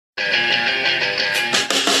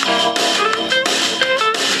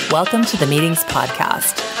Welcome to the Meetings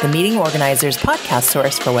Podcast, the meeting organizer's podcast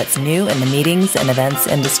source for what's new in the meetings and events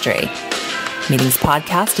industry. Meetings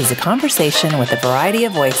Podcast is a conversation with a variety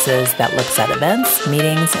of voices that looks at events,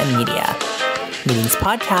 meetings, and media. Meetings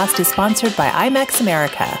Podcast is sponsored by IMEX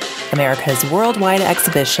America, America's worldwide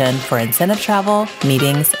exhibition for incentive travel,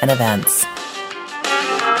 meetings, and events.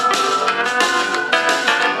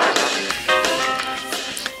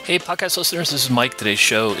 Hey, podcast listeners, this is Mike. Today's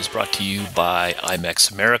show is brought to you by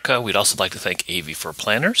IMEX America. We'd also like to thank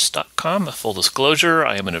avforplanners.com. Full disclosure,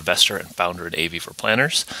 I am an investor and founder at AV for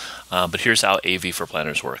Planners. But here's how AV for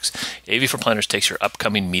Planners works. AV for Planners takes your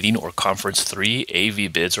upcoming meeting or conference 3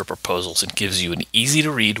 AV bids or proposals and gives you an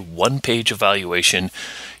easy-to-read, one-page evaluation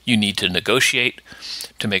you need to negotiate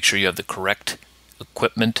to make sure you have the correct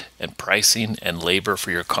equipment and pricing and labor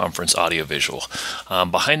for your conference audiovisual.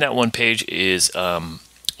 Behind that one page is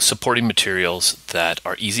supporting materials that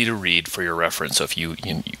are easy to read for your reference. So if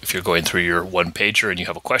you're going through your one pager and you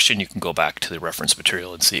have a question, you can go back to the reference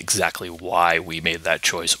material and see exactly why we made that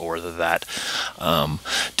choice or that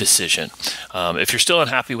decision. If you're still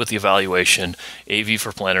unhappy with the evaluation, AV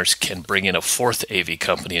for Planners can bring in a fourth AV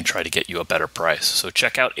company and try to get you a better price. So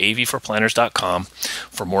check out avforplanners.com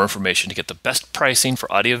for more information to get the best pricing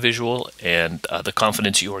for audiovisual and the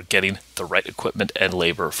confidence you are getting the right equipment and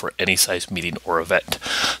labor for any size meeting or event.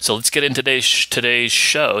 So let's get into today's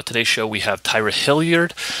show. Today's show we have Tyra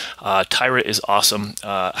Hilliard. Tyra is awesome.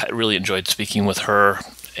 I really enjoyed speaking with her.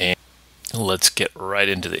 And let's get right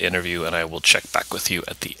into the interview, and I will check back with you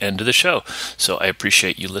at the end of the show. So I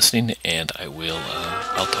appreciate you listening, and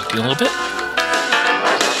I'll talk to you in a little bit.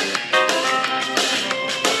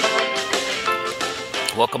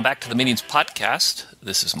 Welcome back to the Meetings Podcast.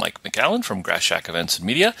 This is Mike McAllen from Grass Shack Events and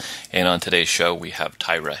Media, and on today's show we have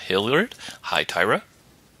Tyra Hilliard. Hi, Tyra.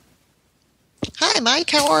 Hi,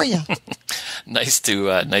 Mike. How are you? Nice to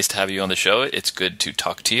have you on the show. It's good to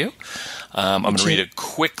talk to you. I'm going to read a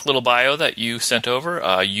quick little bio that you sent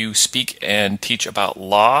over. You speak and teach about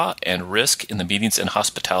law and risk in the meetings and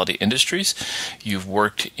hospitality industries. You've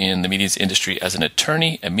worked in the meetings industry as an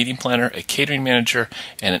attorney, a meeting planner, a catering manager,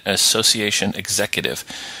 and an association executive.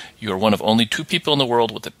 You are one of only 2 people in the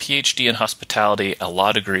world with a PhD in hospitality, a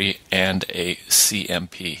law degree, and a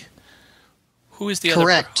CMP. Who is the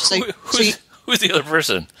Correct. other? Who's the other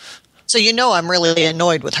person? So you know I'm really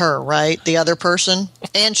annoyed with her, right? The other person.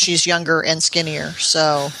 And she's younger and skinnier.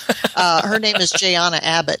 So her name is Jayana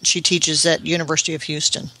Abbott. She teaches at University of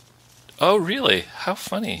Houston. Oh, really? How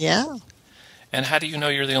funny. Yeah. And how do you know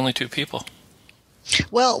you're the only 2 people?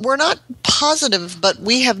 Well, we're not positive, but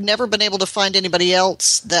we have never been able to find anybody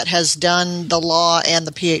else that has done the law and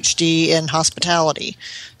the PhD in hospitality.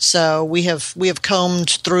 So we have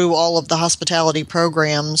combed through all of the hospitality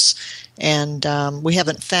programs, and we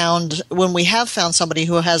haven't found. When we have found somebody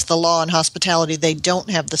who has the law and hospitality, they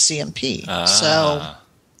don't have the CMP. So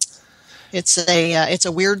it's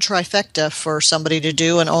a weird trifecta for somebody to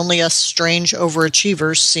do, and only us strange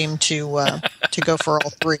overachievers seem to go for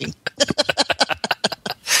all 3.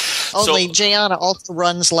 Only Jayana also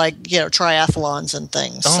runs triathlons and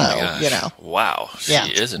things. Oh so, my gosh. Wow. She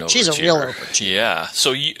is an overachiever. She's a real overachiever. Yeah.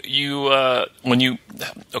 So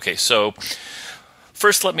so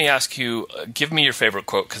first let me ask you, give me your favorite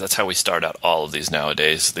quote, because that's how we start out all of these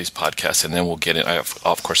nowadays, these podcasts, and then we'll get in.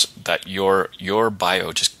 Of course, that your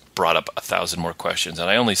bio just brought up 1,000 more questions, and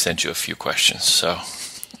I only sent you a few questions. So.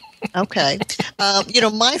 Okay.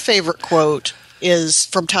 My favorite quote is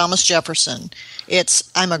from Thomas Jefferson. It's,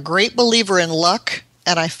 "I'm a great believer in luck,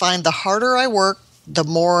 and I find the harder I work, the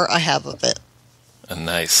more I have of it."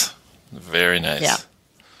 Nice. Very nice. Yeah.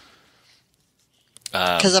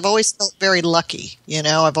 Because I've always felt very lucky.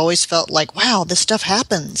 I've always felt like, wow, this stuff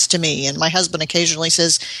happens to me. And my husband occasionally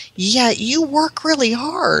says, yeah, you work really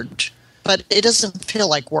hard, but it doesn't feel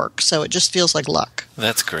like work. So it just feels like luck.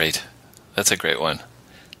 That's great. That's a great one.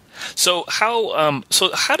 So how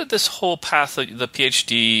did this whole path, the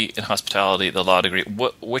PhD in hospitality, the law degree,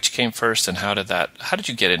 which came first, and how did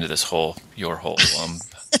you get into this your whole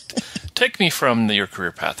take me from your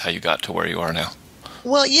career path, how you got to where you are now?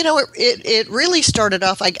 Well, it really started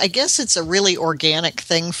off, I guess it's a really organic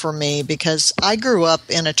thing for me, because I grew up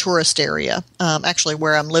in a tourist area, actually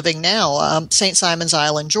where I'm living now, St. Simon's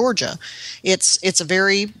Island, Georgia. It's a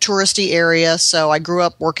very touristy area, so I grew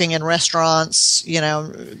up working in restaurants,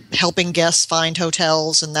 helping guests find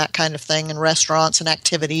hotels and that kind of thing, and restaurants and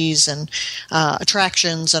activities and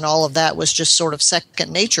attractions, and all of that was just sort of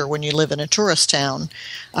second nature when you live in a tourist town,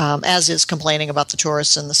 as is complaining about the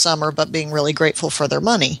tourists in the summer, but being really grateful for their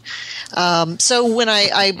money. So when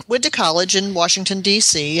I went to college in Washington,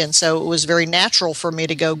 D.C., and so it was very natural for me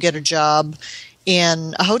to go get a job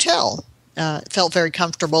in a hotel. It felt very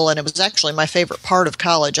comfortable, and it was actually my favorite part of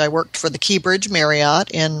college. I worked for the Key Bridge Marriott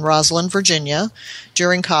in Rosslyn, Virginia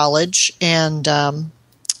during college, and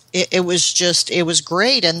it was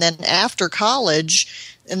great. And then after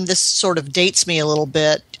college, and this sort of dates me a little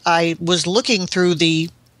bit, I was looking through the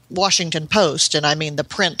Washington Post, and I mean the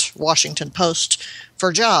print Washington Post,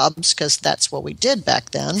 for jobs, because that's what we did back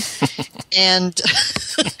then. and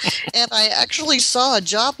and I actually saw a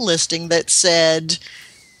job listing that said,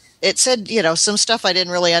 some stuff I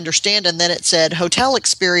didn't really understand, and then it said hotel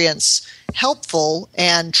experience helpful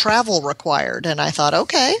and travel required. And I thought,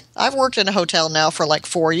 okay, I've worked in a hotel now for like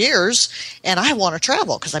 4 years, and I want to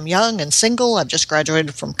travel because I'm young and single. I've just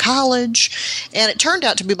graduated from college, and it turned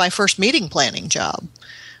out to be my first meeting planning job.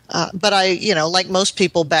 But I, like most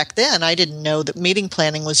people back then, I didn't know that meeting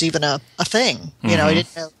planning was even a thing. I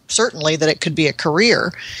didn't know certainly that it could be a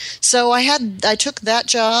career. So I took that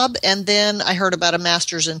job, and then I heard about a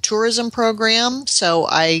master's in tourism program. So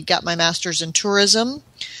I got my master's in tourism,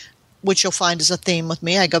 which you'll find is a theme with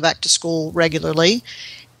me. I go back to school regularly.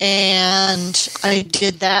 And I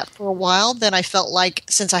did that for a while. Then I felt like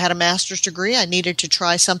since I had a master's degree, I needed to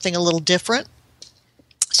try something a little different.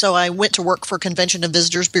 So I went to work for Convention and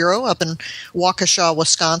Visitors Bureau up in Waukesha,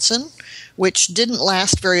 Wisconsin, which didn't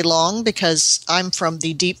last very long because I'm from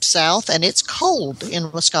the deep south and it's cold in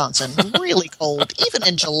Wisconsin, really cold, even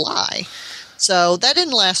in July. So that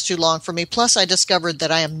didn't last too long for me. Plus, I discovered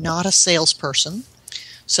that I am not a salesperson.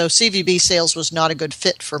 So CVB sales was not a good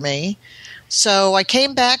fit for me. So I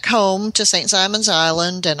came back home to St. Simon's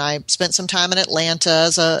Island, and I spent some time in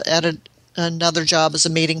Atlanta at another job as a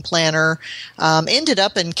meeting planner. Ended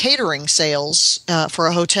up in catering sales for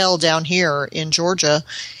a hotel down here in Georgia,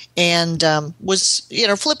 and was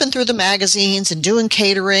flipping through the magazines and doing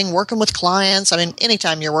catering, working with clients. I mean,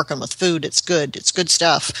 anytime you're working with food, it's good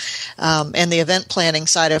stuff. And the event planning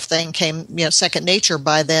side of thing came second nature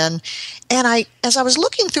by then. And as I was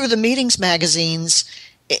looking through the meetings magazines,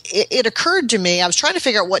 it occurred to me, I was trying to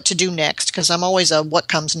figure out what to do next, because I'm always a what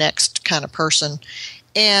comes next kind of person.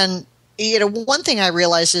 And one thing I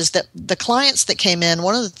realized is that the clients that came in,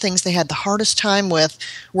 one of the things they had the hardest time with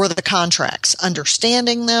were the contracts,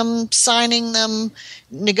 understanding them, signing them,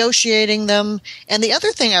 negotiating them. And the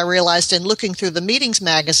other thing I realized in looking through the meetings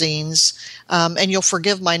magazines, and you'll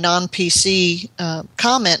forgive my non-PC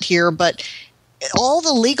comment here, but all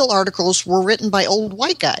the legal articles were written by old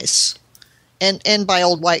white guys. And by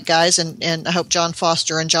old white guys, and I hope John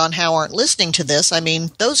Foster and John Howe aren't listening to this, I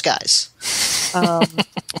mean those guys.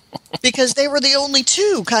 Because they were the only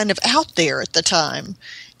two kind of out there at the time.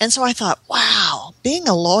 And so I thought, wow, being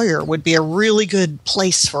a lawyer would be a really good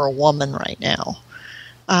place for a woman right now,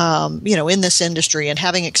 in this industry, and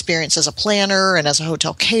having experience as a planner and as a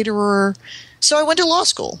hotel caterer. So I went to law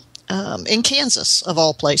school in Kansas, of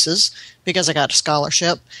all places, because I got a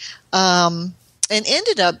scholarship, and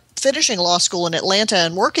ended up finishing law school in Atlanta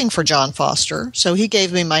and working for John Foster. So he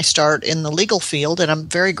gave me my start in the legal field, and I'm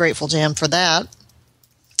very grateful to him for that.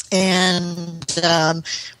 And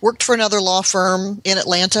worked for another law firm in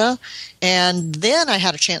Atlanta. And then I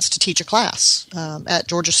had a chance to teach a class at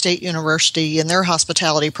Georgia State University in their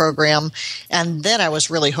hospitality program. And then I was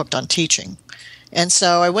really hooked on teaching. And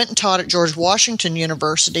so I went and taught at George Washington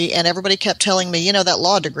University, and everybody kept telling me, that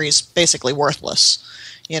law degree is basically worthless.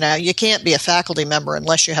 You can't be a faculty member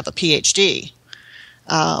unless you have a PhD.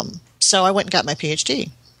 So I went and got my PhD,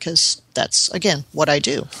 because that's, again, what I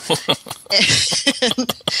do.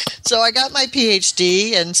 So I got my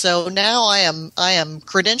PhD, and so now I am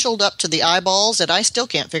credentialed up to the eyeballs, and I still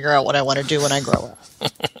can't figure out what I want to do when I grow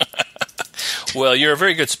up. Well, you're a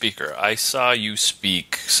very good speaker. I saw you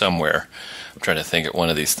speak somewhere. I'm trying to think of one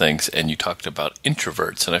of these things, and you talked about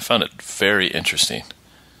introverts, and I found it very interesting.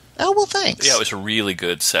 Oh, well, thanks. Yeah, it was a really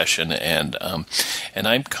good session, and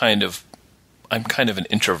I'm kind of an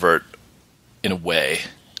introvert in a way.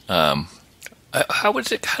 How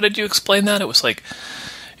did you explain that?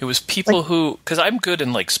 It was people who, because I'm good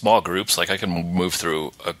in like small groups, like I can move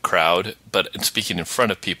through a crowd, but in speaking in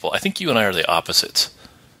front of people, I think you and I are the opposites.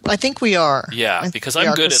 I think we are. Yeah, because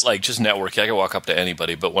I'm good at like just networking. I can walk up to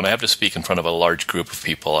anybody, but when I have to speak in front of a large group of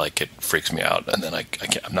people, it freaks me out, and then I'm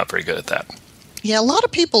not very good at that. Yeah, a lot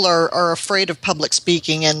of people are afraid of public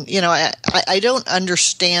speaking, and I don't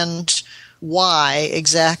understand why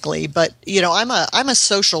exactly, but I'm a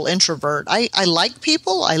social introvert. I like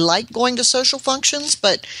people. I like going to social functions,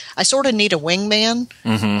 but I sort of need a wingman.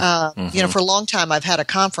 For a long time I've had a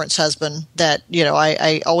conference husband that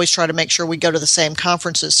I always try to make sure we go to the same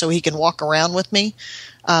conferences so he can walk around with me.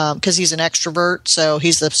 because he's an extrovert, so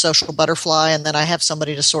he's the social butterfly, and then I have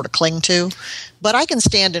somebody to sort of cling to. But I can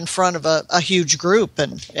stand in front of a huge group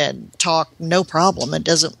and talk, no problem. It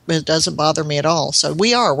doesn't bother me at all. So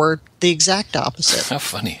we're the exact opposite. How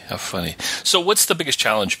funny. So what's the biggest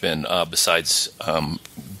challenge been besides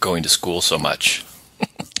going to school so much?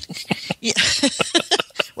 Yeah.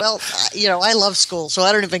 Well, I love school, so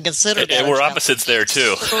I don't even consider that. We're opposites there,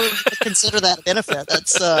 too. Consider that a benefit.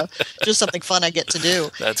 That's just something fun I get to do.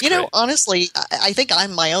 That's great. Honestly, I think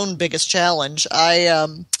I'm my own biggest challenge.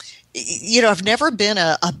 I've never been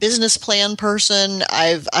a business plan person.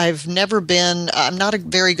 I'm not a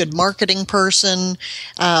very good marketing person.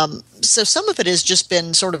 So some of it has just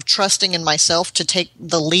been sort of trusting in myself to take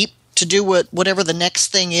the leap to do whatever the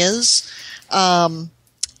next thing is.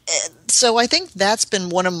 So I think that's been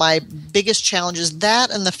one of my biggest challenges,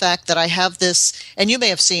 that and the fact that I have this, and you may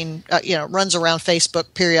have seen, runs around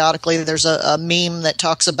Facebook periodically. There's a meme that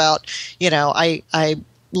talks about, I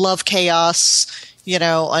love chaos,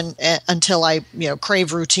 until I,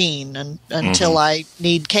 crave routine, and until I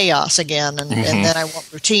need chaos again, and then I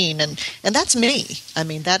want routine. And that's me. I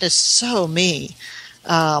mean, that is so me.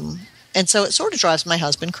 And so it sort of drives my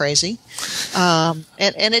husband crazy. And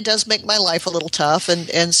it does make my life a little tough.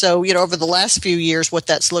 And so, over the last few years, what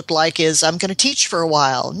that's looked like is I'm going to teach for a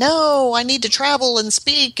while. No, I need to travel and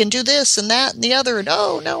speak and do this and that and the other. And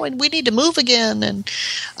no, and we need to move again. And,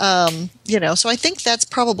 so I think that's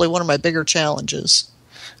probably one of my bigger challenges.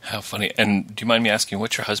 How funny. And do you mind me asking,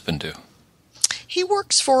 what's your husband do? He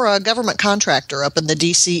works for a government contractor up in the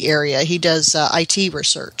D.C. area. He does IT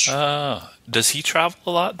research. Does he travel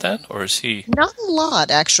a lot then, or is he? Not a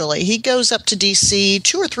lot, actually. He goes up to D.C.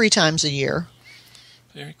 2 or 3 times a year.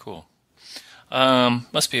 Very cool.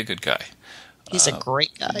 Must be a good guy. He's a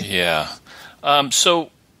great guy. Yeah. So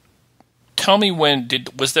tell me,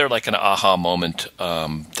 was there like an aha moment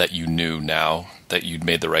that you knew now that you'd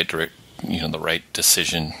made the right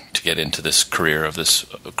decision to get into this career of this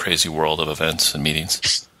crazy world of events and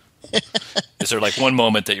meetings? Is there like one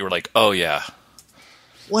moment that you were like, oh yeah?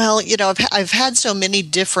 Well, I've had so many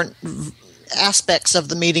different aspects of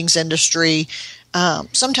the meetings industry.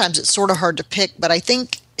 Sometimes it's sort of hard to pick, but I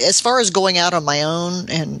think as far as going out on my own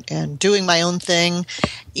and doing my own thing,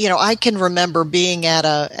 I can remember being at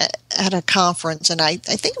a conference, and I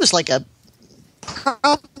think it was like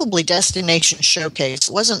probably Destination Showcase.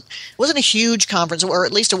 It wasn't a huge conference, or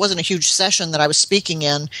at least it wasn't a huge session that I was speaking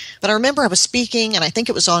in. But I remember I was speaking, and I think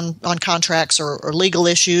it was on contracts or legal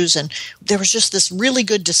issues, and there was just this really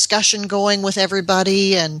good discussion going with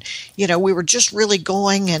everybody, and we were just really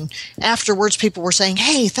going. And afterwards, people were saying,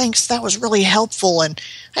 "Hey, thanks, that was really helpful." And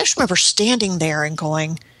I just remember standing there and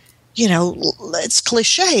going, it's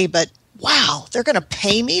cliche, but wow, they're going to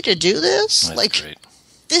pay me to do this? That's great.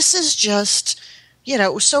 This is just,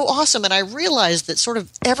 so awesome. And I realized that sort of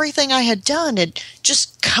everything I had done had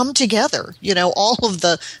just come together. All of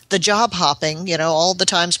the job hopping, all the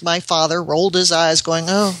times my father rolled his eyes going,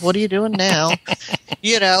 "Oh, what are you doing now?"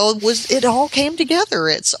 It all came together.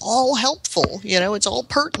 It's all helpful. It's all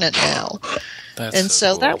pertinent now.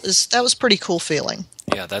 So cool. that was pretty cool feeling.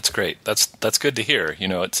 Yeah, that's great. That's good to hear.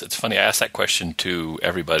 It's funny. I asked that question to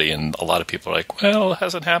everybody, and a lot of people are like, "Well, it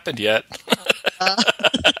hasn't happened yet."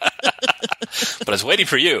 But I was waiting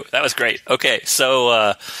for you. That was great. Okay,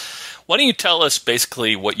 so why don't you tell us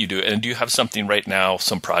basically what you do? And do you have something right now,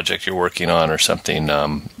 some project you're working on, or something?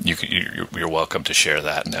 You're welcome to share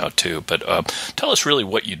that now too. But tell us really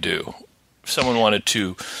what you do. If someone wanted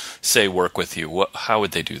to, say, work with you, how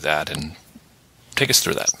would they do that? And take us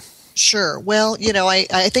through that. Sure. Well,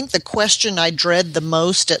 I think the question I dread the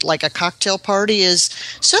most at like a cocktail party is,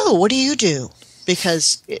 "So, what do you do?"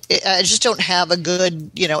 Because I just don't have a good,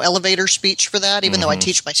 elevator speech for that. Even though I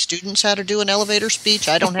teach my students how to do an elevator speech,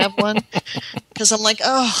 I don't have one. Because I'm like,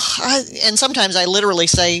 and sometimes I literally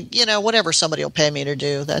say, whatever somebody will pay me to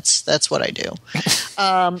do, that's what I do.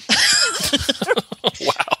 Wow.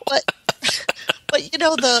 But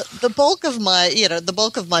the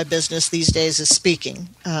bulk of my business these days is speaking.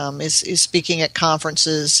 Is speaking at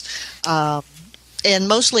conferences, and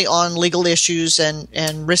mostly on legal issues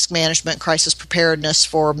and risk management, crisis preparedness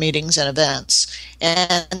for meetings and events.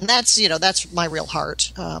 And that's my real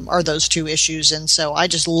heart, are those two issues. And so I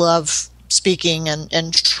just love speaking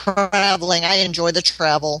and traveling. I enjoy the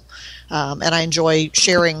travel, and I enjoy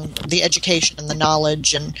sharing the education and the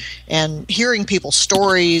knowledge and hearing people's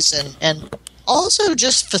stories and also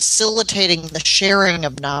just facilitating the sharing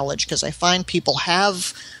of knowledge, because I find people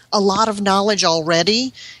have a lot of knowledge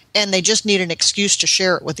already, and they just need an excuse to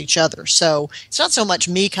share it with each other. So it's not so much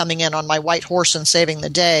me coming in on my white horse and saving the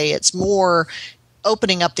day. It's more,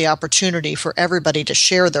 opening up the opportunity for everybody to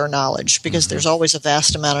share their knowledge, because there's always a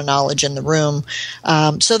vast amount of knowledge in the room.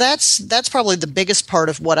 So that's probably the biggest part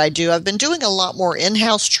of what I do. I've been doing a lot more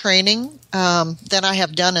in-house training than I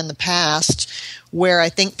have done in the past, where I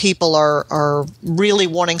think people are really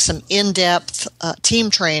wanting some in-depth team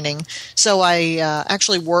training. So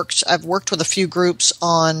I've worked with a few groups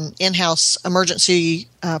on in-house emergency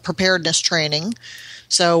preparedness training.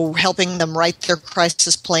 So helping them write their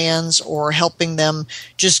crisis plans, or helping them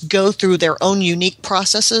just go through their own unique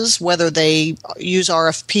processes, whether they use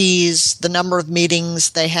RFPs, the number of meetings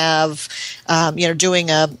they have, doing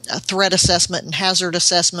a threat assessment and hazard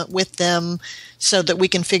assessment with them, so that we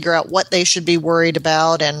can figure out what they should be worried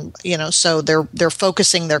about. And, so they're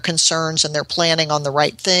focusing their concerns and they're planning on the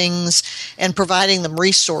right things, and providing them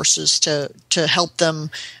resources to help them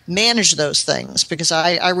manage those things. Because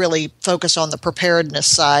I really focus on the preparedness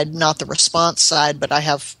side, not the response side, but I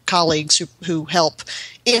have colleagues who help.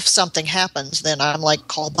 If something happens, then I'm like,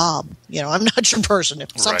 call Bob. I'm not your person.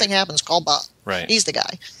 If something happens, call Bob. Right. He's the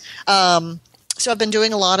guy. So I've been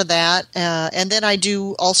doing a lot of that, and then I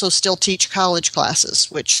do also still teach college classes,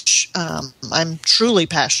 which I'm truly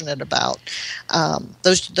passionate about.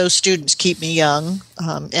 Those students keep me young,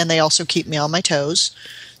 and they also keep me on my toes.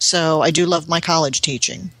 So I do love my college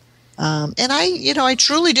teaching, and I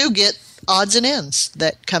truly do get odds and ends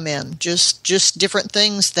that come in, just different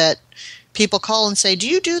things that people call and say, do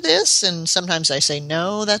you do this? And sometimes I say,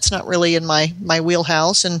 no, that's not really in my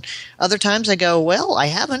wheelhouse. And other times I go, well, I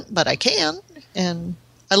haven't, but I can. And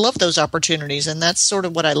I love those opportunities, and that's sort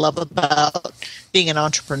of what I love about being an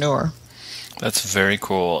entrepreneur. That's very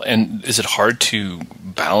cool. And is it hard to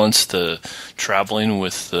balance the traveling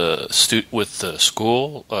with the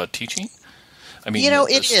school teaching? I mean,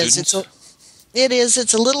 it is.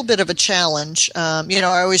 It's a little bit of a challenge. I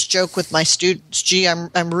always joke with my students, gee,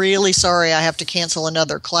 I'm really sorry I have to cancel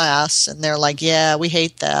another class. And they're like, yeah, we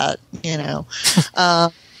hate that, I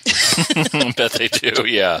bet they do,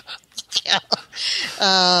 yeah. Yeah.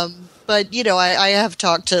 But, I have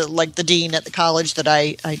talked to like the dean at the college that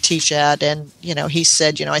I teach at, and, he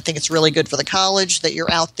said, I think it's really good for the college that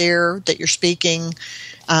you're out there, that you're speaking.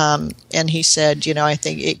 And he said, I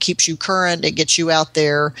think it keeps you current, it gets you out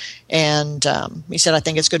there. And he said, I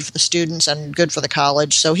think it's good for the students and good for the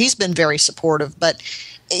college. So he's been very supportive. But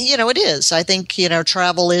it is. I think,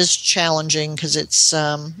 travel is challenging because it's,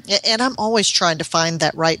 and I'm always trying to find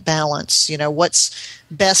that right balance. What's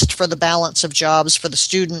best for the balance of jobs for the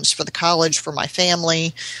students, for the college, for my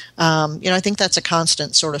family. I think that's a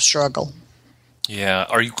constant sort of struggle. Yeah.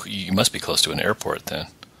 You must be close to an airport then.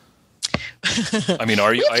 I mean,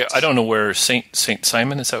 are you? I don't know where Saint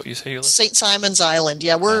Simon, is that what you say you live? St. Simon's Island.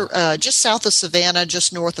 Yeah, we're just south of Savannah,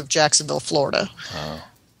 just north of Jacksonville, Florida. Oh.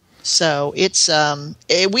 So it's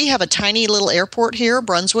we have a tiny little airport here.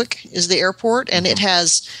 Brunswick is the airport, and it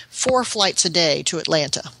has 4 flights a day to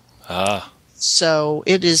Atlanta. Ah. So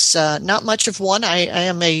it is not much of one. I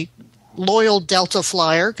am a loyal Delta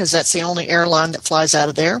flyer because that's the only airline that flies out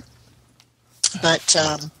of there. But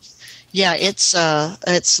yeah,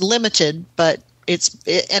 it's limited, but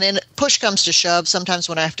and push comes to shove. Sometimes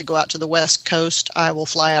when I have to go out to the West Coast, I will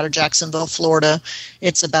fly out of Jacksonville, Florida.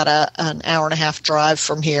 It's about an hour and a half drive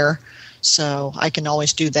from here, so I can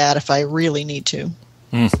always do that if I really need to.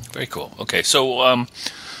 Very cool. Okay, so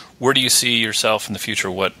where do you see yourself in the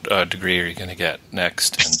future? What degree are you going to get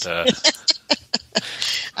next? And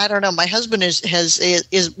I don't know. My husband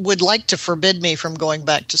would like to forbid me from going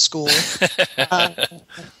back to school. I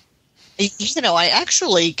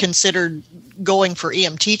actually considered going for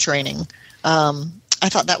EMT training. I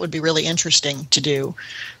thought that would be really interesting to do,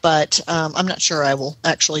 but I'm not sure I will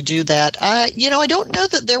actually do that. I don't know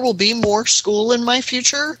that there will be more school in my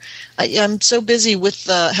future. I'm so busy with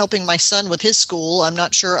helping my son with his school. I'm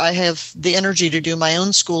not sure I have the energy to do my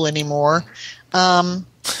own school anymore.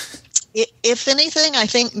 If anything, I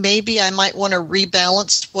think maybe I might want to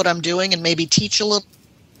rebalance what I'm doing and maybe teach a little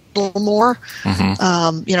more.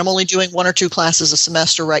 I'm only doing 1 or 2 classes a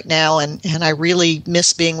semester right now, and I really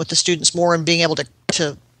miss being with the students more and being able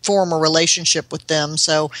to form a relationship with them.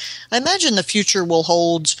 So I imagine the future will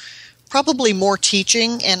hold probably more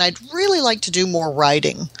teaching, and I'd really like to do more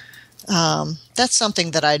writing. That's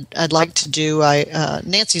something that I'd like to do.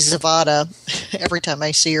 Nancy Zavada, every time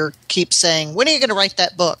I see her, keeps saying, when are you going to write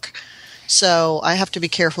that book? So I have to be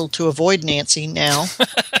careful to avoid Nancy now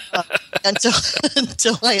until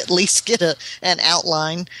I at least get an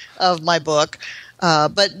outline of my book.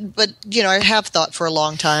 But I have thought for a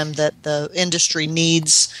long time that the industry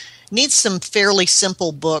needs some fairly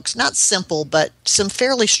simple books. Not simple, but some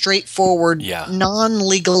fairly straightforward,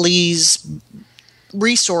 non-legalese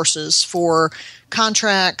resources for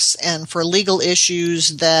contracts and for legal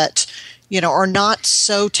issues that, are not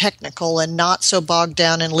so technical and not so bogged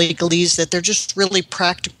down in legalese, that they're just really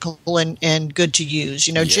practical and good to use.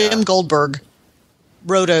 Jim Goldberg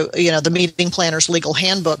wrote the Meeting Planner's Legal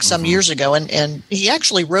Handbook some years ago, and he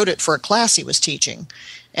actually wrote it for a class he was teaching.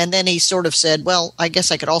 And then he sort of said, well, I guess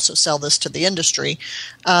I could also sell this to the industry.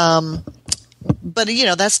 But,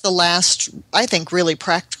 that's the last, I think, really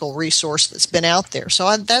practical resource that's been out there.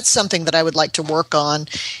 So that's something that I would like to work on.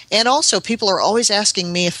 And also, people are always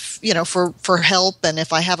asking me if, for help, and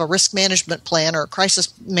if I have a risk management plan or a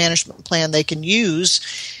crisis management plan they can use.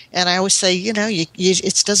 And I always say,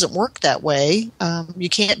 it doesn't work that way. You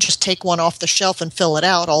can't just take one off the shelf and fill it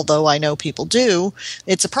out, although I know people do.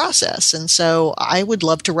 It's a process. And so I would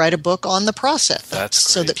love to write a book on the process. That's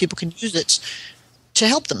great. So that people can use it to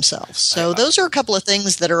help themselves. So those are a couple of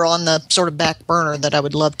things that are on the sort of back burner that I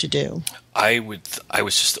would love to do. I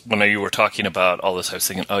was just, when you were talking about all this, I was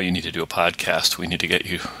thinking, you need to do a podcast. We need to get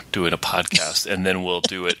you doing a podcast, and then we'll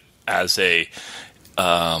do it as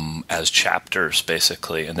as chapters,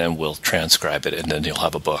 basically, and then we'll transcribe it, and then you'll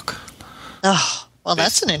have a book. Oh, well,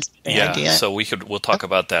 that's an interesting idea. Yeah, so we'll talk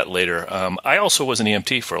about that later. I also was an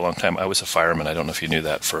EMT for a long time. I was a fireman. I don't know if you knew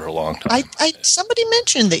that, for a long time. Somebody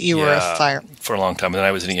mentioned that you were a fireman. For a long time, and then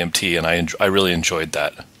I was an EMT, and I really enjoyed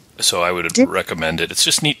that. So I would recommend it. It's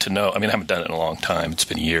just neat to know. I mean, I haven't done it in a long time. It's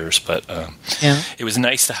been years, but it was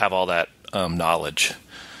nice to have all that knowledge.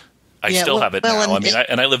 I still have it now.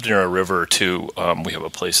 I lived near a river too. We have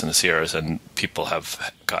a place in the Sierras, and people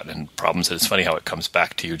have gotten in problems. And it's funny how it comes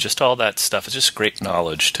back to you. Just all that stuff. It's just great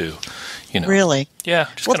knowledge too. Really? Yeah,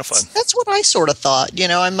 just kind of fun. That's what I sort of thought.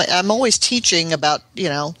 I'm always teaching about,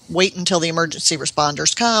 wait until the emergency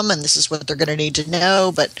responders come, and this is what they're going to need to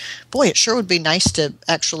know. But boy, it sure would be nice to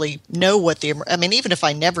actually know what even if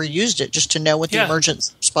I never used it, just to know what the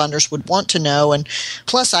emergency responders would want to know. And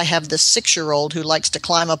plus, I have this 6-year-old who likes to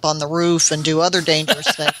climb up on the roof and do other dangerous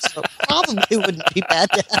things. So it probably wouldn't be bad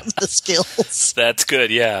to have the skills. That's good.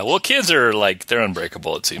 Yeah. Well, kids are they're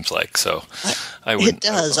unbreakable, it seems like. So I wouldn't. It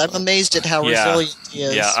does. I'm amazed at how resilient he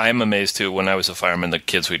is. Yeah, I'm amazed too. When I was a fireman, the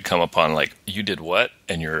kids would come upon you did what?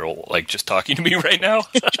 And you're just talking to me right now?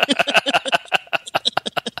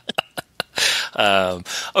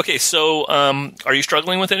 Okay, so are you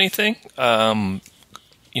struggling with anything?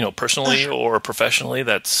 Personally or professionally,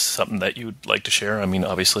 that's something that you'd like to share? I mean,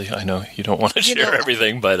 obviously, I know you don't want to share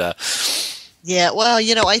everything, but... Yeah, well,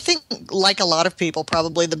 I think like a lot of people,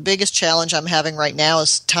 probably the biggest challenge I'm having right now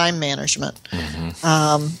is time management. Mm-hmm.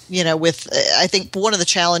 I think one of the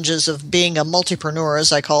challenges of being a multipreneur,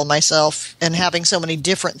 as I call myself, and having so many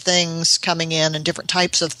different things coming in and different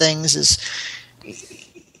types of things is,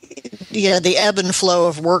 the ebb and flow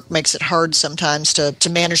of work makes it hard sometimes to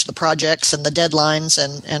manage the projects and the deadlines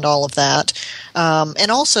and all of that.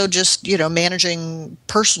 And also just, managing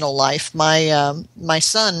personal life. My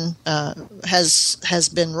son has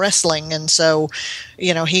been wrestling, and so,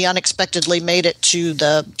 he unexpectedly made it to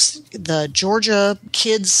the Georgia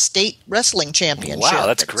Kids State Wrestling Championship. Wow,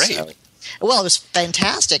 that's great. So, well, it was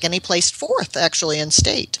fantastic, and he placed 4th actually in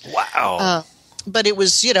state. Wow. But it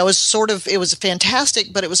was, it was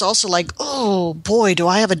fantastic, but it was also like, oh boy, do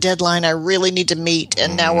I have a deadline I really need to meet,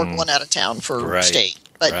 and now we're going out of town for state.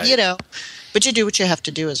 But, but you do what you have to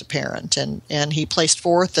do as a parent, and he placed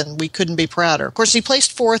 4th, and we couldn't be prouder. Of course, he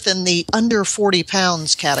placed 4th in the under 40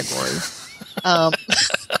 pounds category.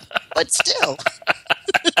 But still.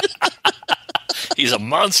 He's a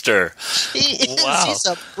monster. He is. Wow. He's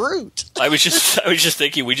a brute. I was just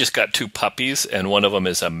thinking, we just got 2 puppies, and one of them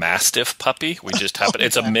is a Mastiff puppy. We just happened.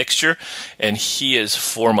 It's a mixture, and he is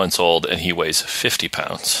 4 months old, and he weighs 50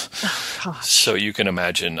 pounds. Oh, so you can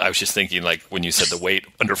imagine. I was just thinking, when you said the weight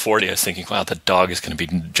under 40, I was thinking, wow, the dog is going to be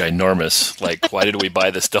ginormous. Why did we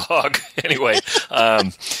buy this dog? Anyway,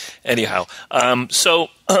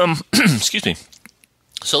 excuse me.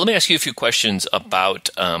 So let me ask you a few questions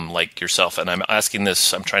about yourself, and I'm asking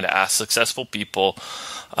this. I'm trying to ask successful people,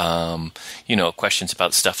 questions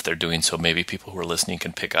about stuff they're doing. So maybe people who are listening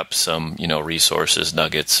can pick up some, resources,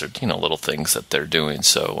 nuggets, or little things that they're doing.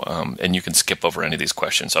 So and you can skip over any of these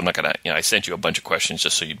questions. So I'm not gonna. I sent you a bunch of questions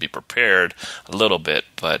just so you'd be prepared a little bit,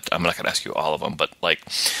 but I'm not gonna ask you all of them. But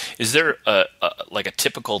is there a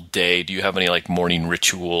typical day? Do you have any morning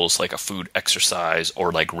rituals, like a food, exercise,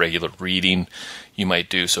 or regular reading you might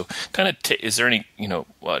do? So kind of is there any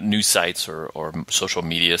news sites or social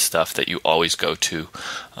media stuff that you always go to?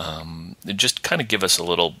 Just kind of give us a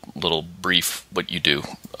little brief what you do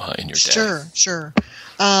in your day. Sure.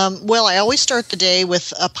 Well, I always start the day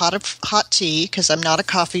with a pot of hot tea because I'm not a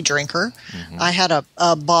coffee drinker. I had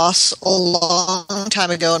a boss a long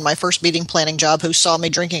time ago in my first meeting planning job who saw me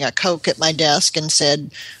drinking a Coke at my desk and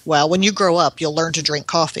said, well, when you grow up, you'll learn to drink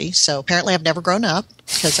coffee. So apparently I've never grown up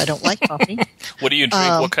because I don't like coffee. What do you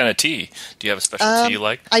drink? What kind of tea? Do you have a special tea you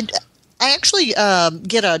like? I actually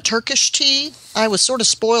get a Turkish tea. I was sort of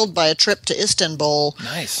spoiled by a trip to Istanbul.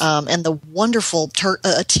 Nice. And the wonderful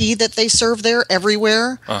tea that they serve there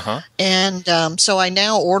everywhere. And so I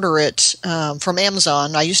now order it from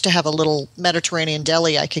Amazon. I used to have a little Mediterranean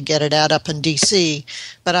deli I could get it at up in D.C.,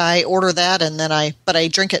 but I order that and then I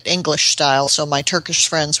drink it English style, so my Turkish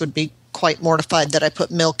friends would be quite mortified that I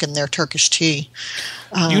put milk in their Turkish tea.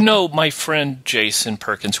 My friend Jason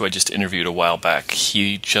Perkins, who I just interviewed a while back,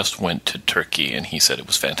 he just went to Turkey, and he said it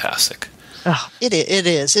was fantastic. Oh, it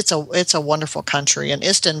is. It's a wonderful country, and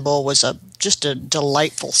Istanbul was just a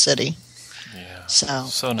delightful city. Yeah,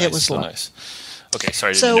 so nice. It was nice. Okay,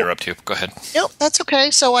 sorry to interrupt you. Go ahead. No, that's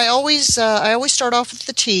okay. So I always start off with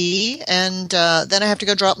the tea, and then I have to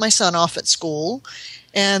go drop my son off at school,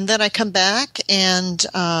 and then I come back and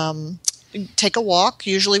take a walk,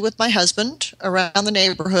 usually with my husband, around the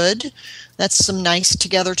neighborhood. That's some nice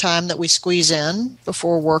together time that we squeeze in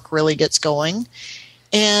before work really gets going.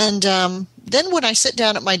 And then when I sit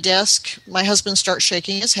down at my desk, my husband starts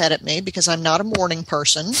shaking his head at me because I'm not a morning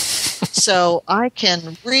person. So I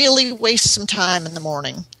can really waste some time in the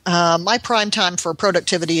morning. My prime time for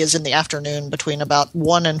productivity is in the afternoon between about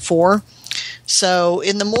 1 and 4. So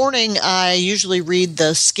in the morning, I usually read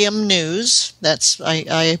the Skim News.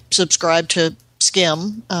 I subscribe to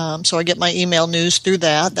Skim, so I get my email news through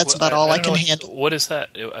that. That's about all I can handle. What is that?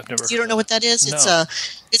 I've never. You don't know what that is? No.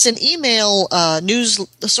 It's an email news,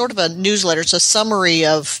 sort of a newsletter. It's a summary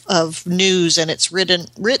of news, and it's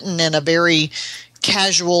written in a very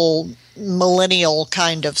casual millennial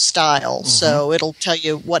kind of style. So it'll tell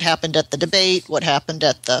you what happened at the debate, what happened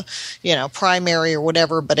at the primary or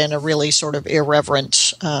whatever, but in a really sort of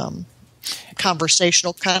irreverent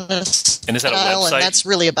conversational kind of style. And is that a website? And that's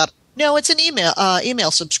really about. No, it's an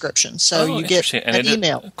email subscription. So you get an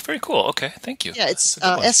email. Very cool. Okay, thank you. Yeah, it's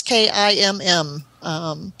SKIMM,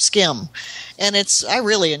 Skim, and I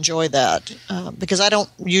really enjoy that because I don't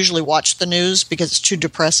usually watch the news because it's too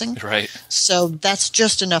depressing. Right. So that's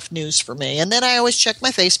just enough news for me. And then I always check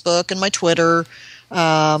my Facebook and my Twitter,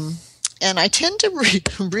 and I tend to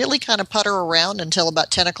really kind of putter around until about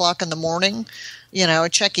 10 o'clock in the morning. I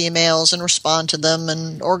check emails and respond to them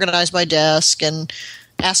and organize my desk and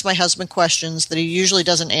ask my husband questions that he usually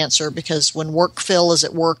doesn't answer because when Phil is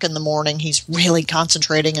at work in the morning, he's really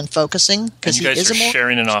concentrating and focusing because he is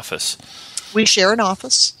sharing an office. We share an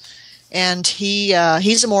office, and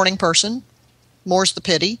he's a morning person. More's the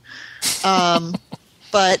pity,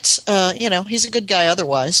 but he's a good guy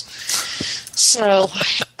otherwise. So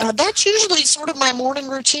that's usually sort of my morning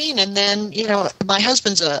routine. And then, my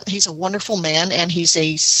husband's he's a wonderful man, and he's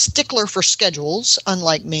a stickler for schedules,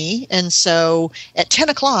 unlike me. And so at 10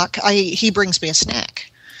 o'clock, he brings me a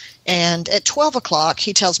snack. And at 12 o'clock,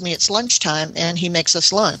 he tells me it's lunchtime, and he makes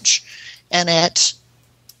us lunch. And at,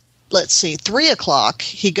 3 o'clock,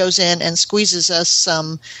 he goes in and squeezes us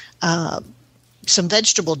some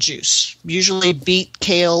vegetable juice, usually beet,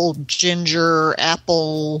 kale, ginger,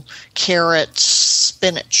 apple, carrots,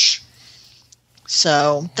 spinach.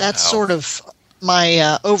 So that's sort of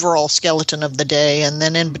my overall skeleton of the day. And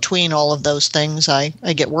then in between all of those things, I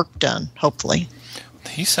get work done, hopefully.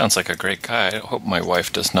 He sounds like a great guy. I hope my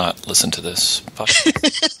wife does not listen to this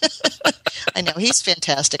podcast. I know. He's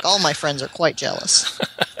fantastic. All my friends are quite jealous.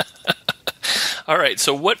 All right.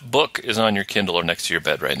 So what book is on your Kindle or next to your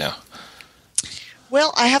bed right now?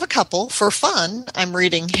 Well, I have a couple. For fun, I'm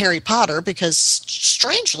reading Harry Potter because,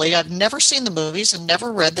 strangely, I've never seen the movies and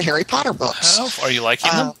never read the Harry Potter books. How? Are you liking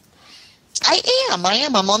them? I am.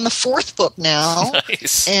 I'm on the 4th book now.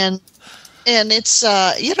 Nice. And it's,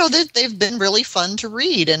 they've been really fun to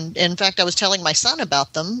read. And in fact, I was telling my son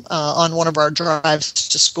about them on one of our drives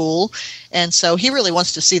to school. And so he really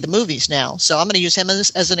wants to see the movies now. So I'm going to use him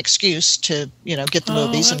as an excuse to, get the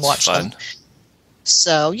movies and watch them.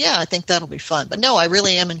 So, yeah, I think that'll be fun. But no, I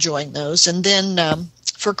really am enjoying those. And then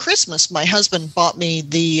for Christmas, my husband bought me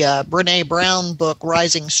the Brené Brown book,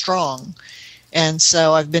 Rising Strong. And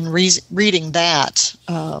so I've been reading that.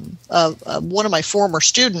 One of my former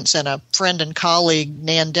students and a friend and colleague,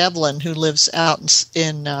 Nan Devlin, who lives out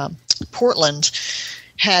in Portland,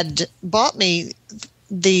 had bought me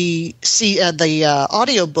the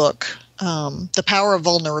audiobook, The Power of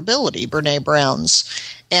Vulnerability, Brené Brown's.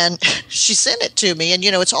 And she sent it to me, and,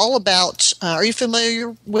 it's all about, are you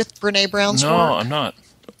familiar with Brené Brown's work? No, I'm not.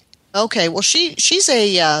 Okay, well, she's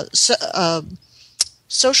a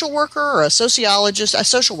social worker or a sociologist, a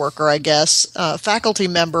social worker, I guess, faculty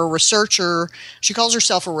member, researcher. She calls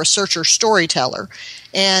herself a researcher storyteller.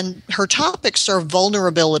 And her topics are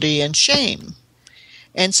vulnerability and shame.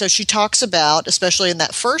 And so she talks about, especially in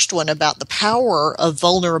that first one, about the power of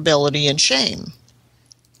vulnerability and shame.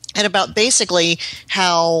 And about basically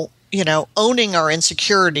how, owning our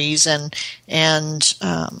insecurities and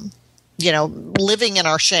living in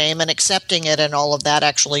our shame and accepting it and all of that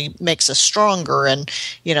actually makes us stronger, and,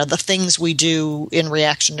 the things we do in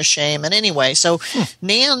reaction to shame. And anyway, so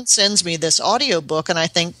Nan sends me this audiobook, and I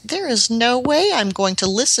think, there is no way I'm going to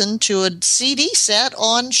listen to a CD set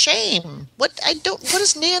on shame. What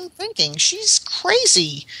is Nan thinking? She's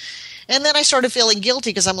crazy. And then I started feeling guilty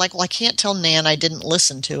because I'm like, well, I can't tell Nan I didn't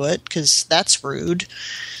listen to it because that's rude.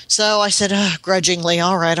 So I said, grudgingly,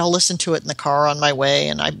 all right, I'll listen to it in the car on my way,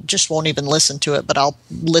 and I just won't even listen to it, but I'll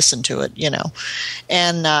listen to it,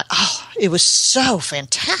 And it was so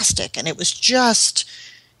fantastic, and it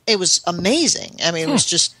was amazing. I mean, it was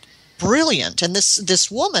just brilliant. And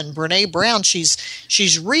this woman, Brene Brown,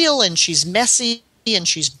 she's real and she's messy and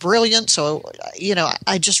she's brilliant. So,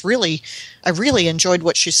 I really enjoyed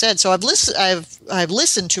what she said. So I've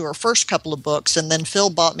listened to her first couple of books, and then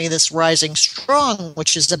Phil bought me this Rising Strong,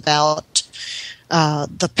 which is about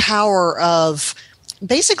the power of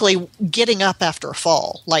basically getting up after a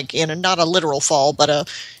fall, like not a literal fall, but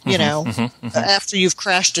after you've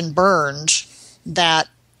crashed and burned, that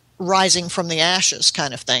rising from the ashes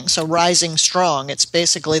kind of thing. So Rising Strong, it's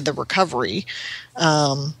basically the recovery.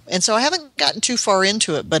 And so I haven't gotten too far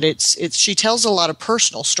into it, but she tells a lot of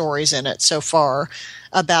personal stories in it so far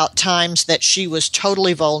about times that she was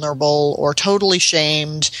totally vulnerable or totally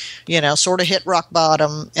shamed, sort of hit rock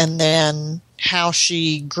bottom, and then how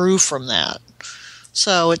she grew from that.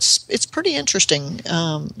 So it's pretty interesting,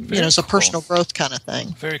 it's a personal growth kind of thing.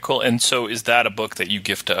 Very cool. And so is that a book that you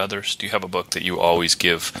gift to others? Do you have a book that you always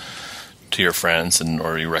give to your friends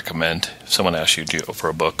or you recommend? If someone asks you for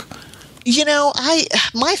a book?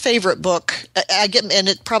 My favorite book, and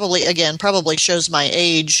it probably shows my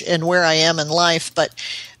age and where I am in life, but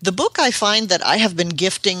the book I find that I have been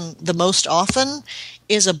gifting the most often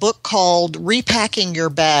is a book called Repacking Your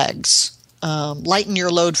Bags. Lighten Your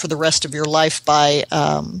Load for the Rest of Your Life by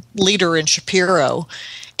Leader and Shapiro.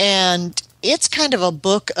 And it's kind of a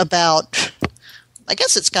book about,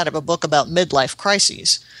 midlife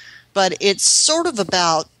crises, but it's sort of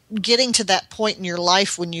about getting to that point in your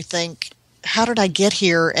life when you think, how did I get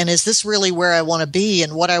here? And is this really where I want to be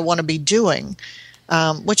and what I want to be doing?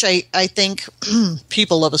 Which I think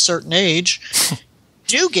people of a certain age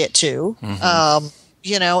do get to. Mm-hmm.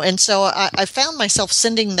 And so I found myself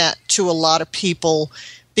sending that to a lot of people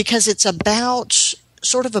because it's about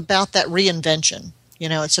that reinvention.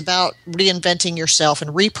 It's about reinventing yourself and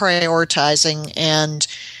reprioritizing and,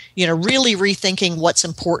 really rethinking what's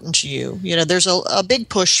important to you. There's a big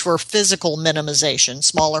push for physical minimization,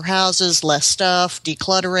 smaller houses, less stuff,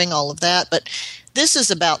 decluttering, all of that. But this is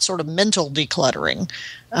about sort of mental decluttering.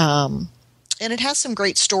 And it has some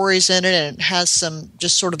great stories in it, and it has some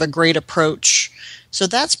just sort of a great approach. So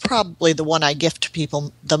that's probably the one I gift to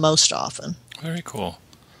people the most often. Very cool.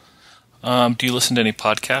 Do you listen to any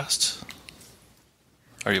podcasts?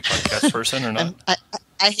 Are you a podcast person or not?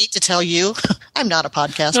 I hate to tell you, I'm not a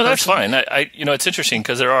podcast person. No, that's fine. It's interesting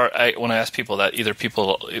because when I ask people that, either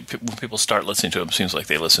when people start listening to them, it seems like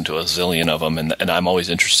they listen to a zillion of them, and I'm always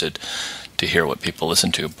interested to hear what people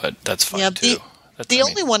listen to, but that's fine too. The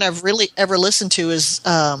only one I've really ever listened to is,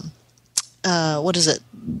 what is it?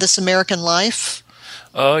 This American Life.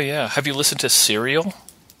 Oh, yeah. Have you listened to Serial?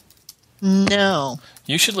 No.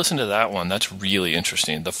 You should listen to that one. That's really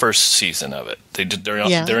interesting. The first season of it.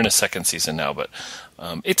 They're in a second season now, but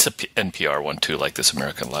it's a NPR one too, like This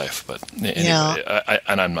American Life. But anyway,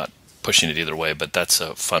 I'm not pushing it either way, but that's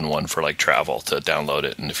a fun one for like travel to download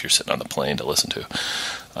it, and if you're sitting on the plane to listen to.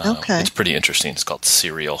 Okay. It's pretty interesting. It's called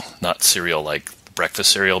Serial, not cereal like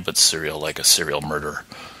breakfast cereal, but cereal like a serial murderer.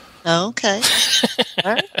 Okay.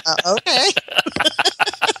 Okay.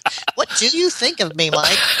 What do you think of me,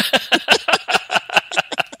 Mike?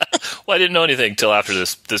 Well, I didn't know anything till after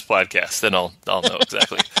this podcast. Then I'll know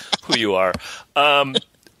exactly who you are.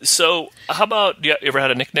 So, how about, you ever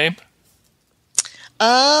had a nickname?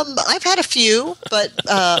 I've had a few, but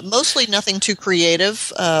mostly nothing too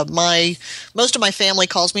creative. Most of my family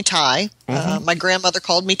calls me Ty. Mm-hmm. My grandmother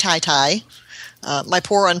called me Ty Ty. My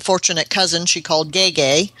poor unfortunate cousin, she called Gay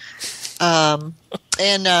Gay.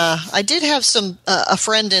 And I did have a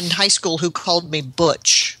friend in high school who called me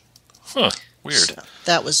Butch. Huh, weird. So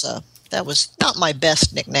that was that was not my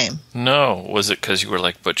best nickname. No. Was it because you were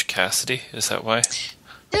like Butch Cassidy? Is that why?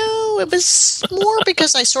 No, it was more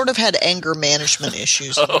because I sort of had anger management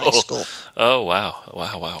issues in high school. Oh, wow.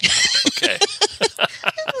 Okay.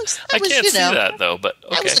 I can't see that, though, but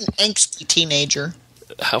okay. I was an angsty teenager.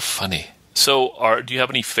 How funny. So, do you have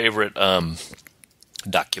any favorite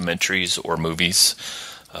documentaries or movies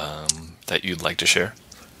that you'd like to share?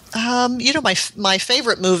 My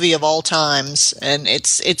favorite movie of all times, and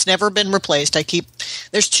it's never been replaced.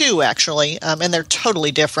 There's two actually, and they're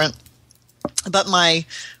totally different. But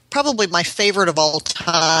probably my favorite of all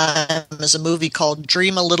time is a movie called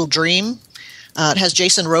Dream a Little Dream. It has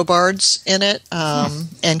Jason Robards in it,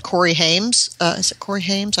 and Corey Haim. Is it Corey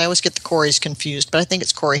Haim? I always get the Coreys confused, but I think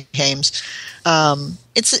it's Corey Haim. I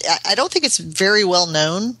don't think it's very well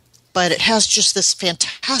known, but it has just this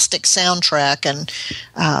fantastic soundtrack, and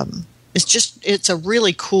has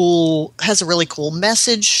a really cool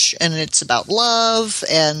message, and it's about love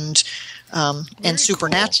and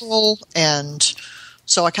supernatural, cool. And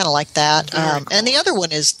so I kind of like that. Cool. And the other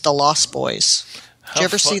one is The Lost Boys. Did you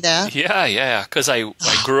ever see that? Yeah. Because I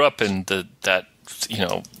grew up in that.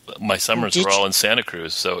 My summers were all in Santa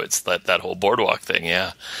Cruz, so it's that whole boardwalk thing.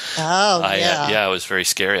 Yeah. Oh, yeah. It was very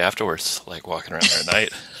scary afterwards, like walking around there at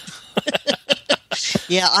night.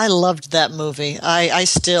 Yeah, I loved that movie. I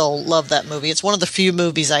still love that movie. It's one of the few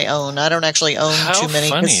movies I own. I don't actually own too many.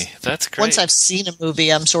 How funny. That's great. Once I've seen a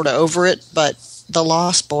movie, I'm sort of over it, but The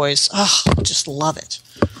Lost Boys, I just love it.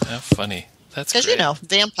 How funny. That's great. Because,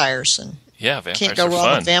 vampires. And vampires can't go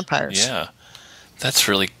wrong with vampires. Yeah. That's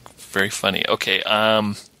really very funny. Okay,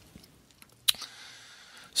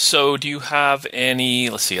 so do you have any,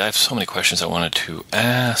 let's see, I have so many questions I wanted to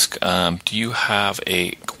ask. Do you have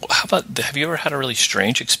have you ever had a really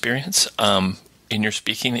strange experience in your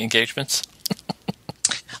speaking engagements?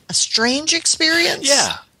 A strange experience?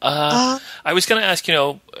 Yeah. I was going to ask,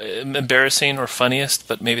 embarrassing or funniest,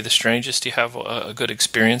 but maybe the strangest. Do you have a good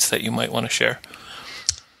experience that you might want to share?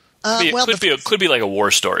 Could be like a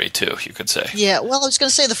war story too, you could say. Yeah, well, I was going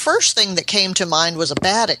to say the first thing that came to mind was a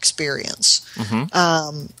bad experience.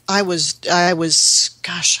 Mm-hmm. I was,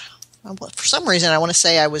 for some reason I want to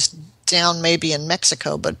say I was down maybe in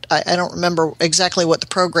Mexico, but I don't remember exactly what the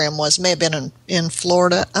program was. It may have been in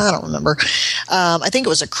Florida. I don't remember. I think it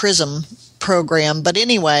was a CRISM program. But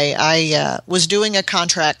anyway, I was doing a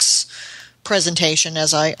contracts presentation,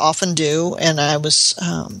 as I often do, and I was...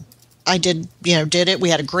 I did it. We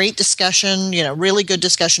had a great discussion, really good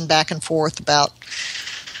discussion back and forth about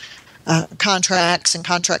contracts and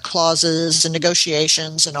contract clauses and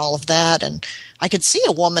negotiations and all of that. And I could see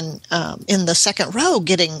a woman in the second row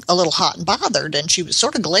getting a little hot and bothered, and she was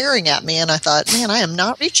sort of glaring at me. And I thought, man, I am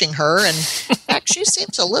not reaching her. And in fact, she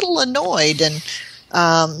seems a little annoyed. And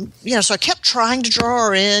so I kept trying to draw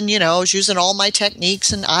her in, I was using all my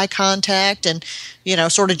techniques and eye contact and,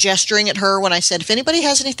 sort of gesturing at her when I said, if anybody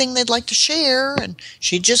has anything they'd like to share, and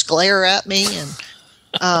she'd just glare at me.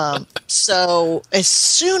 And so as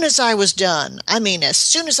soon as I was done,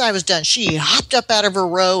 she hopped up out of her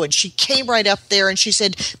row and she came right up there and she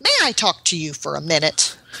said, may I talk to you for a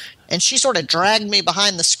minute? And she sort of dragged me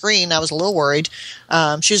behind the screen. I was a little worried.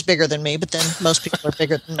 She was bigger than me, but then most people are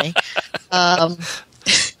bigger than me.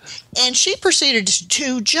 And she proceeded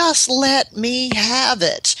to just let me have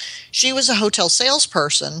it. She was a hotel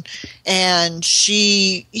salesperson, and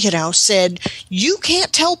she, said, you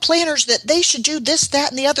can't tell planners that they should do this,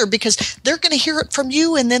 that, and the other because they're going to hear it from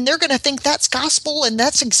you, and then they're going to think that's gospel, and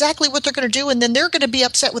that's exactly what they're going to do, and then they're going to be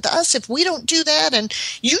upset with us if we don't do that, and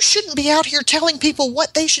you shouldn't be out here telling people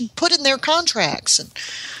what they should put in their contracts. And,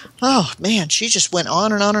 oh, man, she just went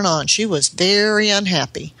on and on and on. She was very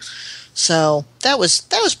unhappy. So that was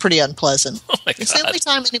pretty unpleasant. Oh my God. It's the only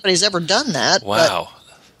time anybody's ever done that. Wow. But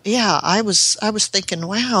yeah, I was thinking,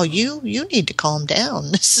 wow, you need to calm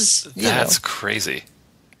down. That's crazy.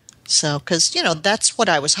 So, because that's what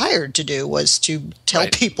I was hired to do, was to tell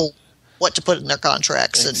people what to put in their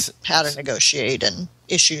contracts and how to negotiate and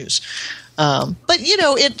issues. But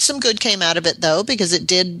some good came out of it though, because it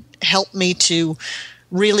did help me to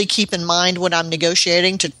really keep in mind when I'm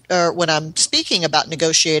negotiating when I'm speaking about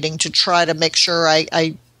negotiating, to try to make sure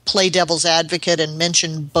I play devil's advocate and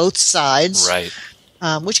mention both sides, right?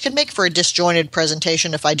 Which can make for a disjointed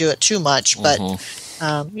presentation if I do it too much, but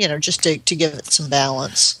just to give it some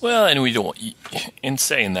balance. Well, and we don't. In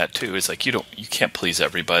saying that too, is like you can't please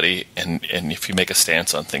everybody, and if you make a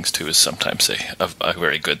stance on things too, is sometimes a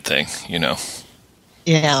very good thing,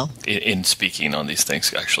 Yeah. In speaking on these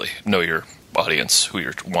things, actually know your audience, who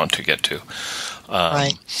you want to get to.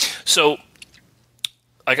 Right. So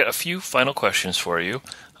I got a few final questions for you.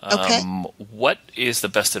 Okay. What is the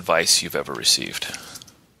best advice you've ever received?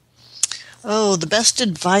 Oh, the best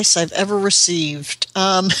advice I've ever received.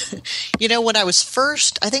 When I was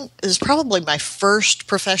first, I think it was probably my first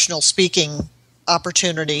professional speaking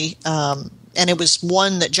opportunity. And it was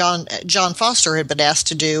one that John Foster had been asked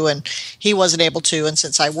to do, and he wasn't able to. And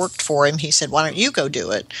since I worked for him, he said, "Why don't you go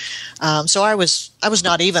do it?" So I was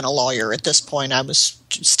not even a lawyer at this point. I was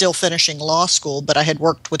still finishing law school, but I had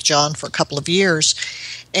worked with John for a couple of years,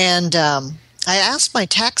 and I asked my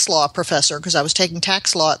tax law professor, because I was taking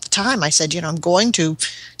tax law at the time. I said, "I'm going to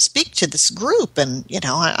speak to this group, and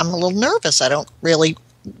I'm a little nervous.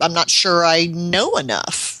 I'm not sure I know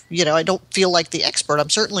enough. I don't feel like the expert. I'm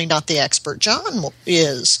certainly not the expert. John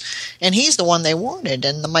is, and he's the one they wanted."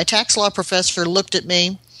 And my tax law professor looked at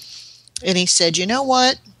me, and he said, "You know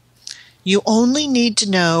what? You only need to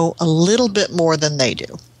know a little bit more than they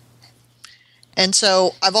do." And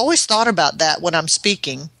so I've always thought about that when I'm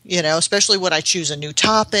speaking, especially when I choose a new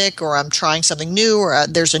topic or I'm trying something new or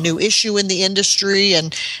there's a new issue in the industry.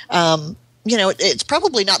 And, it's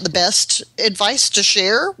probably not the best advice to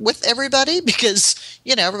share with everybody because,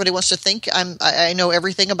 everybody wants to think I know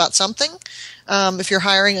everything about something if you're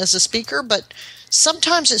hiring as a speaker. But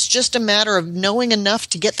sometimes it's just a matter of knowing enough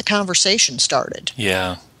to get the conversation started.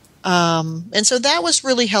 Yeah. And so that was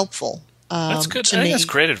really helpful. That's good. I think that's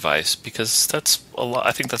great advice because that's a lot.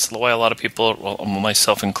 I think that's why a lot of people, well,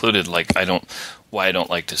 myself included, why I don't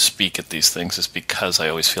like to speak at these things is because I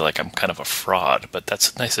always feel like I'm kind of a fraud. But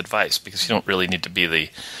that's nice advice because you don't really need to be the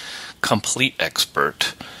complete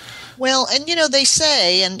expert. Well, and they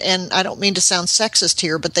say, and I don't mean to sound sexist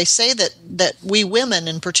here, but they say that we women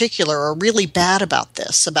in particular are really bad about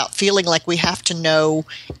this, about feeling like we have to know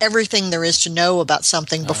everything there is to know about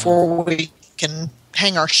something before we can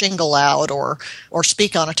hang our shingle out or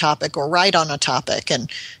speak on a topic or write on a topic. And,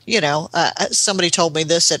 somebody told me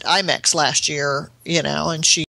this at IMEX last year, and she